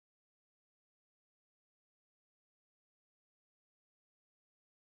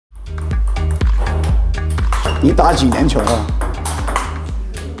你打几年球啊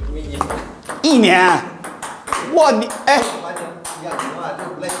？1年。哇，你哎，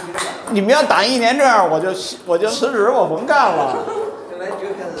你们要打1年这样，我就辞职，我甭干了。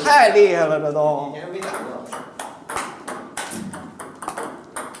太厉害了，这都。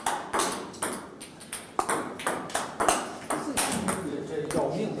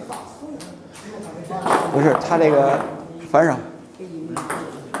不是他这个反手。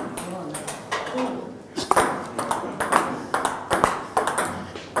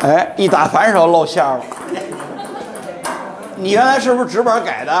哎，一打反手露馅了。你原来是不是纸板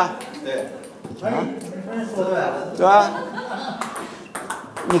改的？对。啊，对吧？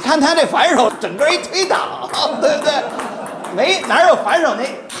你看他这反手，整个一推挡，对不对？哪有反手那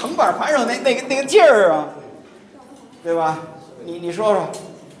横板反手那个劲儿啊？对吧？你说说。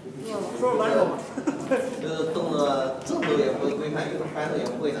说反手嘛。就是动作正手也不会规范，有的反手也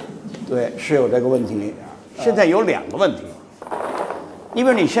不会的。对，是有这个问题。现在有2个问题。因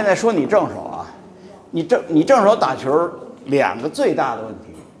为你现在说你正手啊，你正手打球2个最大的问题，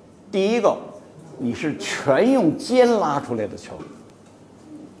第一个，你是全用肩拉出来的球，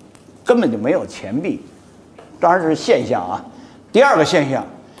根本就没有前臂，当然这是现象啊。第2个现象，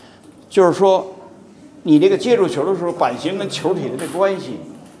就是说，你这个接触球的时候，板型跟球体的这关系，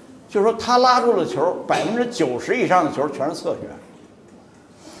就是说他拉住了球，90%以上的球全是侧旋，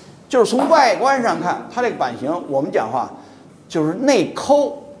就是从外观上看，他这个板型，我们讲话。就是内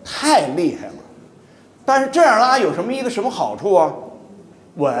抠太厉害了，但是这样拉有什么好处啊？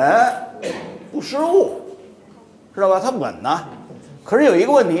稳，不失误，知道吧？它稳呐。可是有一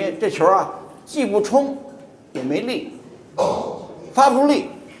个问题，这球啊，既不冲，也没力，发不出力。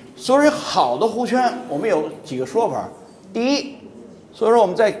所以好的弧圈，我们有几个说法。第一，所以说我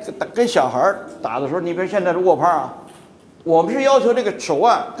们在跟小孩打的时候，你比如现在的握拍啊，我们是要求这个手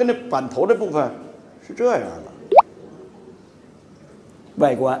腕跟这板头这部分是这样的。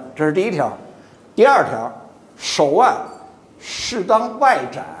外观，这是第1条。第2条，手腕适当外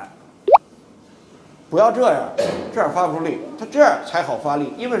展，不要这样发不出力，它这样才好发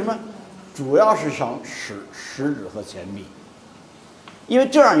力。因为什么？主要是伤食指和前臂，因为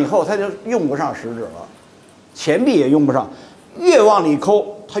这样以后它就用不上食指了，前臂也用不上。越往里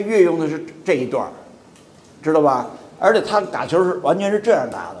抠，它越用的是这一段，知道吧？而且他打球是完全是这样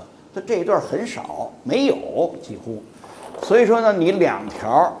打的，他这一段很少，没有几乎。所以说呢，你2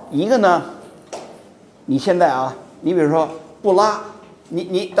条，一个呢，你现在啊，你比如说不拉，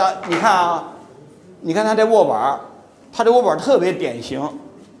你看啊，你看他这握板，他这握板特别典型，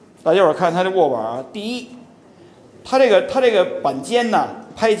大家伙看他这握板啊，第一，他这个板尖呢，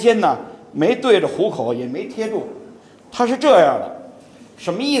拍尖呢，没对着虎口，也没贴住，它是这样的，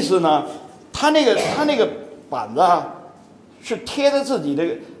什么意思呢？他那个板子啊，是贴在自己这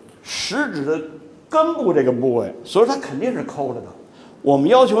个食指的根部这个部位，所以它肯定是抠着的。我们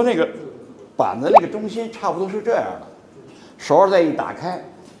要求那个板子那个中心差不多是这样的，手腕再一打开，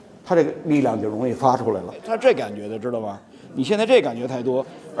它这个力量就容易发出来了。它这感觉的，知道吧？你现在这感觉太多，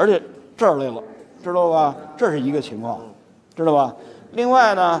而且这儿来了，知道吧？这是一个情况，知道吧？另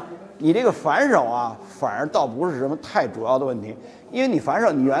外呢，你这个反手啊，反而倒不是什么太主要的问题，因为你反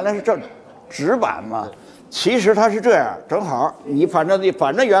手你原来是这直板嘛，其实它是这样，正好你反正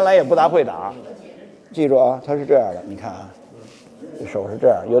原来也不大会打。记住啊，它是这样的，你看啊，这手是这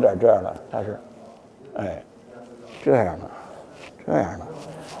样，有点这样的，它是，哎，这样的，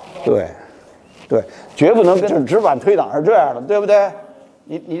对，绝不能跟直板推挡是这样的，对不对？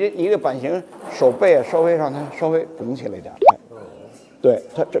你这板型手背啊，稍微让它稍微拱起来一点，哎，对，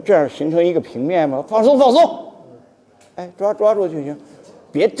它这样形成一个平面嘛，放松，哎，抓住就行，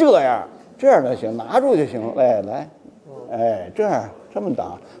别这样就行，拿住就行，哎，来，哎，这么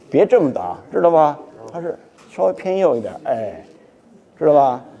打，别这么打，知道吧？它是稍微偏右一点，哎，知道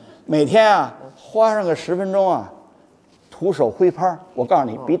吧？每天啊，花上个10分钟啊，徒手挥拍，我告诉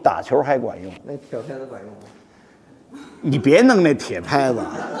你，比打球还管用。那铁拍子管用吗？你别弄那铁拍子，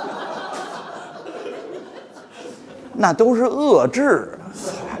那都是遏制。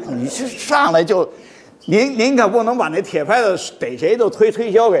你是上来就，您可不能把那铁拍子逮谁都推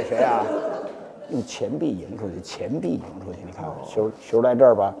销给谁啊！用前臂迎出去，你看球在这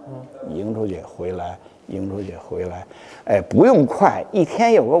儿吧，迎出去回来，哎，不用快，一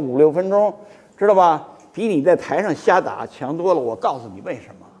天有个5、6分钟，知道吧？比你在台上瞎打强多了。我告诉你为什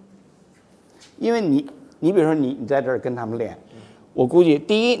么？因为你比如说你在这儿跟他们练，我估计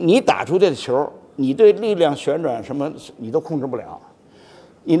第一，你打出这球，你对力量旋转什么你都控制不了，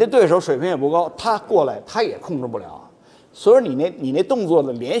你的对手水平也不高，他过来他也控制不了。所以你那动作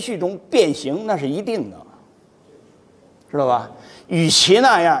的连续中变形那是一定的，知道吧？与其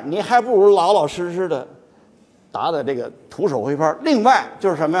那样，你还不如老老实实的打的这个徒手挥拍。另外就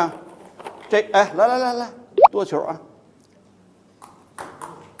是什么呀？这哎，来，多球啊！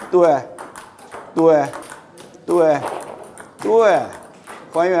对，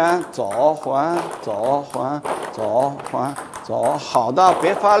还原，走，还，走，还，走，还，走。好的，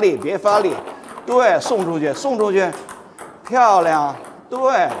别发力，对，送出去，漂亮，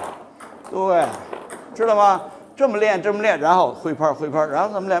对，知道吗？这么练，然后挥拍，然后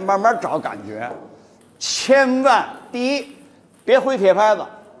咱们练，慢慢找感觉。千万，第一，别挥铁拍子；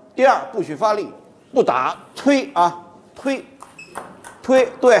第二，不许发力，不打，推啊，推，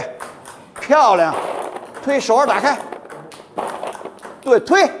对，漂亮，推，手腕打开，对，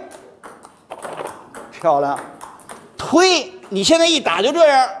推，漂亮，推，你现在一打就这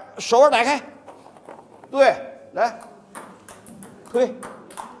样，手腕打开，对，来，推，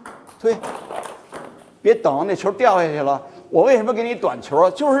别等那球掉下去了。我为什么给你短球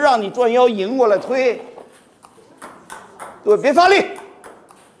啊？就是让你转腰迎过来推。对，别发力。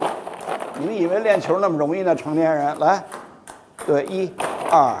你们以为练球那么容易呢？成年人来，对，1、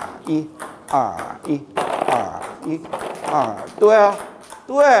2、1、2、1、2、1、2，对啊，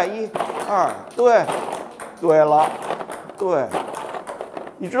对，1、2，对了，对。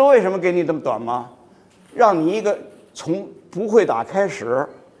你知道为什么给你这么短吗？让你一个从不会打开始，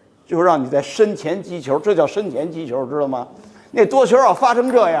就让你在身前击球，这叫身前击球，知道吗？那多球要发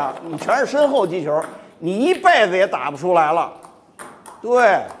成这样，你全是身后击球，你一辈子也打不出来了。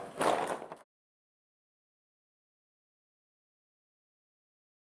对。